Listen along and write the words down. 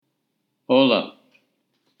Hola,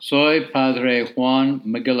 soy Padre Juan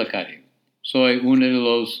McGillicuddy. Soy uno de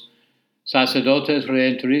los sacerdotes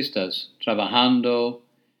redentoristas trabajando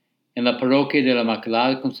en la parroquia de la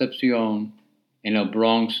Inmaculada Concepción en el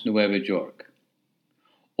Bronx, Nueva York.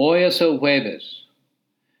 Hoy es el jueves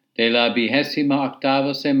de la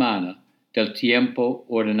 28ª semana del Tiempo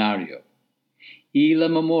Ordinario y la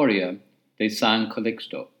memoria de San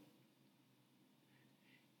Calixto.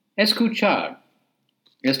 Escuchar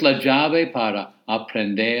es la llave para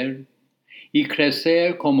aprender y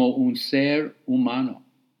crecer como un ser humano,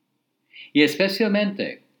 y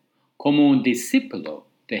especialmente como un discípulo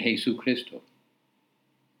de Jesucristo.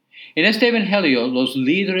 En este Evangelio, los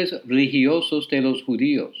líderes religiosos de los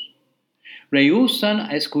judíos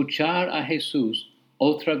rehúsan escuchar a Jesús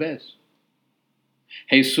otra vez.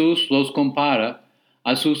 Jesús los compara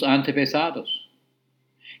a sus antepasados,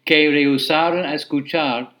 que rehusaron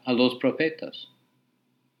escuchar a los profetas.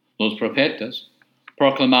 Los profetas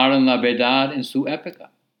proclamaron la verdad en su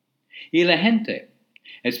época, y la gente,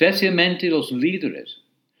 especialmente los líderes,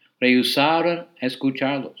 rehusaron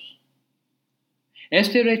escucharlos.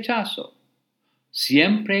 Este rechazo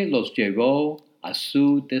siempre los llevó a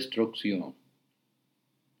su destrucción.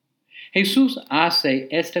 Jesús hace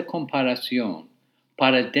esta comparación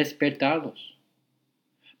para despertarlos,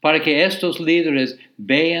 para que estos líderes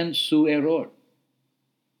vean su error.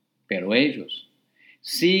 Pero ellos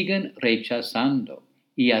siguen rechazando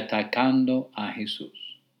y atacando a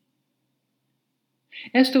Jesús.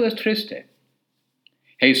 Esto es triste.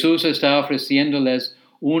 Jesús está ofreciéndoles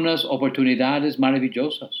unas oportunidades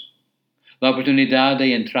maravillosas. La oportunidad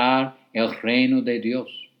de entrar al reino de Dios.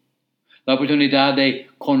 La oportunidad de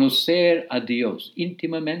conocer a Dios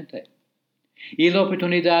íntimamente. Y la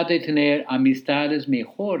oportunidad de tener amistades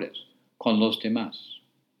mejores con los demás.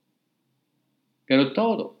 Pero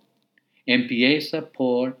todo empieza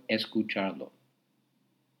por escucharlo.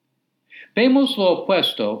 Vemos lo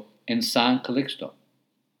opuesto en San Calixto,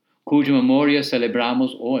 cuya memoria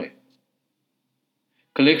celebramos hoy.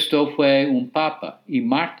 Calixto fue un papa y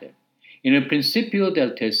mártir en el principio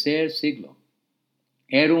del tercer siglo.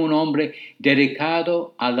 Era un hombre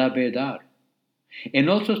dedicado a la verdad. En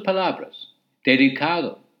otras palabras,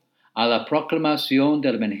 dedicado a la proclamación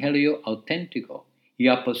del Evangelio auténtico y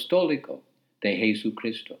apostólico de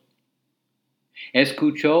Jesucristo.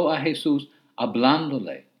 Escuchó a Jesús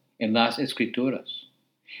hablándole en las Escrituras,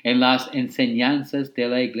 en las enseñanzas de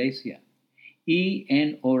la Iglesia y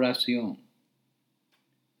en oración.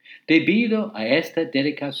 Debido a esta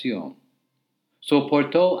dedicación,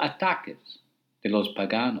 soportó ataques de los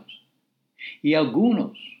paganos y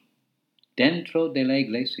algunos dentro de la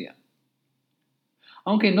Iglesia.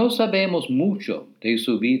 Aunque no sabemos mucho de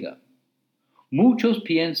su vida, muchos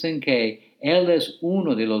piensan que él es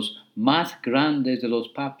uno de los más grandes de los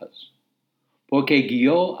papas, porque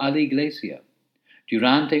guió a la Iglesia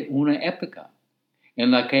durante una época en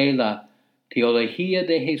la que la teología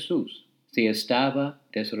de Jesús se estaba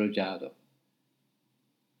desarrollando.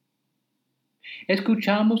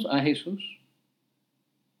 ¿Escuchamos a Jesús?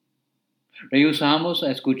 ¿Rehusamos a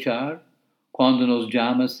escuchar cuando nos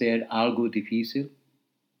llama a hacer algo difícil,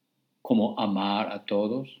 como amar a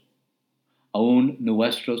todos, aun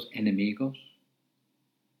nuestros enemigos?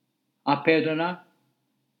 ¿A perdonar?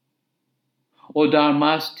 ¿O dar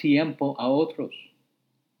más tiempo a otros?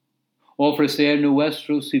 ¿Ofrecer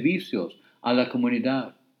nuestros servicios a la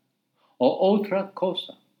comunidad? ¿O otra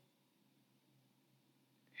cosa?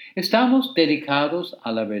 ¿Estamos dedicados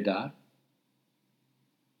a la verdad?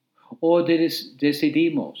 ¿O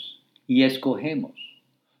decidimos y escogemos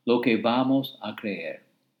lo que vamos a creer?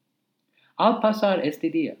 Al pasar este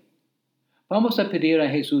día, vamos a pedir a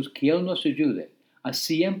Jesús que Él nos ayude a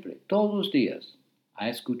siempre, todos los días, a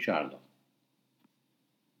escucharlo.